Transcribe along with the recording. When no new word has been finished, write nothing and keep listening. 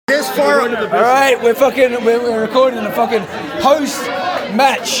as far. All right, we're recording a fucking post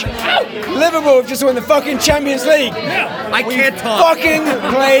match. Liverpool have just won the fucking Champions League. I can't talk. Fucking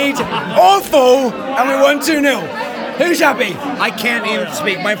played awful, and we won 2-0. Who's happy? I can't even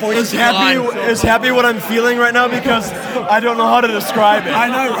speak. My voice Is is happy gone. is happy what I'm feeling right now because I don't know how to describe it. I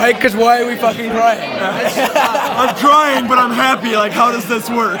know, right? Because why are we fucking crying? I'm crying, but I'm happy. Like, how does this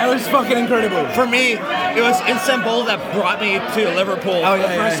work? It was fucking incredible. For me, it was Istanbul that brought me to Liverpool Oh, yeah, the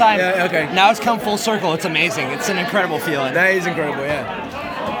first yeah, time. yeah, okay. Now it's come full circle. It's amazing. It's an incredible feeling. That is incredible, yeah.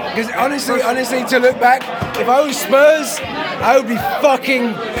 Because honestly, to look back, if I was Spurs, I would be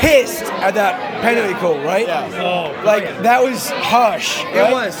fucking pissed at that penalty call, right? Yeah. Like, that was harsh. It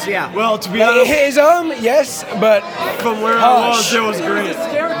right? was, yeah. Well, to be Like, it honest, hit his arm, yes, but from where harsh. I was, it was great.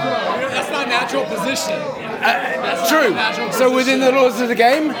 That's not natural position. True. So within the laws of the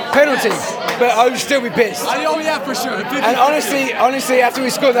game, penalty. But I would still be pissed. Oh yeah, for sure. And honestly, after we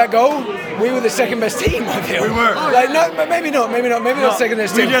scored that goal, we were the second best team. I feel. We were. Like, no, but maybe not second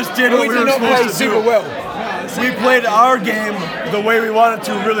best We team. just did But what we we did were not play supposed to do. super well. We played our game the way we wanted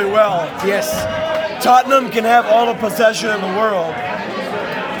to really well. Yes. Tottenham can have all the possession in the world.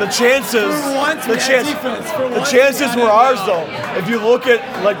 The chances were ours though. If you look at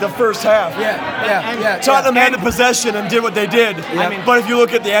like the first half, Yeah. Tottenham had the possession and did what they did. But if you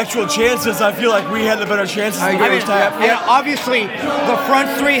look at the actual chances, I feel like we had the better chances in the first half. And obviously, the front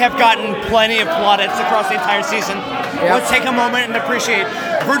three have gotten plenty of plaudits across the entire season. Let's take a moment and appreciate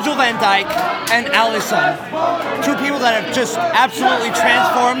Virgil van Dijk and Alisson. Two people that have just absolutely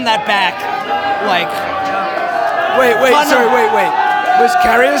transformed that back. Like, Wait. Was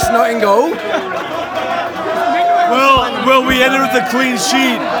Karius not in goal? Well, we ended with a clean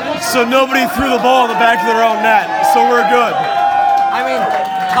sheet, so nobody threw the ball in the back of their own net, so we're good. I mean,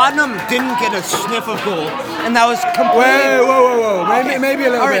 Tottenham didn't get a sniff of goal, and that was completely. Whoa. Maybe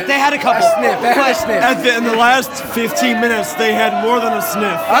a little All right, bit. they had a couple. A sniff. They had a sniff. In the last 15 minutes, they had more than a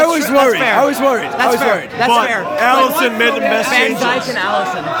sniff. I was worried. fair. I was worried. That's fair. That's But fair. Allison made the best Van changes. Dijk and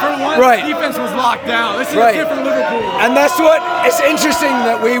Alisson. For once, Right. defense was locked down. This is Right. different Liverpool. And that's what, it's interesting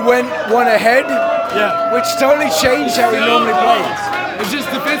that we went one ahead, Yeah. which totally changed how we normally play. It's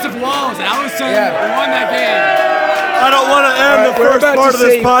just defensive walls. Allison Yeah. won that game. I don't want to end Alright, the we're first about part to of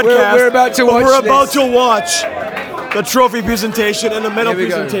this see- podcast. we're about to but watch We're about this. to watch the trophy presentation and the medal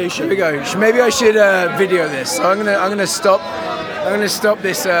presentation. Here we go. Maybe I should video this. So I'm gonna stop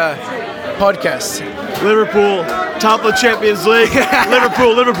this podcast. Liverpool, top of the Champions League.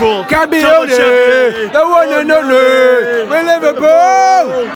 Liverpool. Campione, Top of the Champions League. the one and only, we're Liverpool.